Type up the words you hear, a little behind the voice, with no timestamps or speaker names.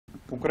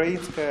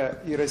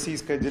Украинская и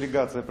российская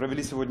делегация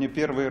провели сегодня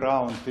первый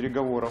раунд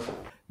переговоров.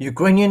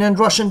 Ukrainian and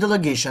Russian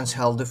delegations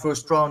held the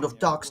first round of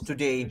talks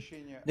today.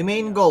 The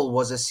main goal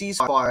was a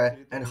ceasefire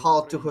and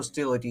halt to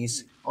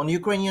hostilities on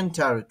Ukrainian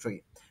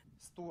territory.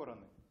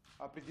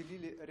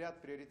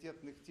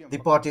 The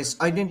parties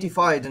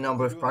identified a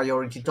number of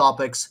priority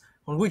topics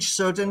on which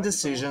certain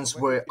decisions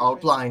were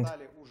outlined.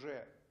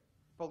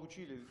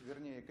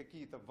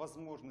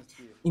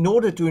 In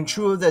order to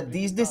ensure that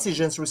these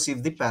decisions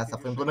receive the path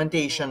of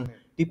implementation,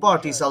 the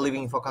parties are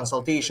leaving for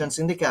consultations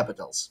in the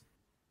capitals.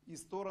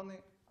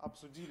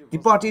 The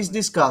parties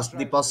discussed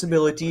the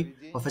possibility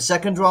of a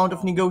second round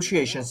of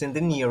negotiations in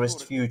the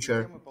nearest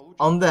future.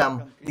 On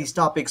them, these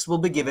topics will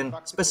be given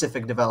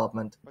specific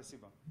development.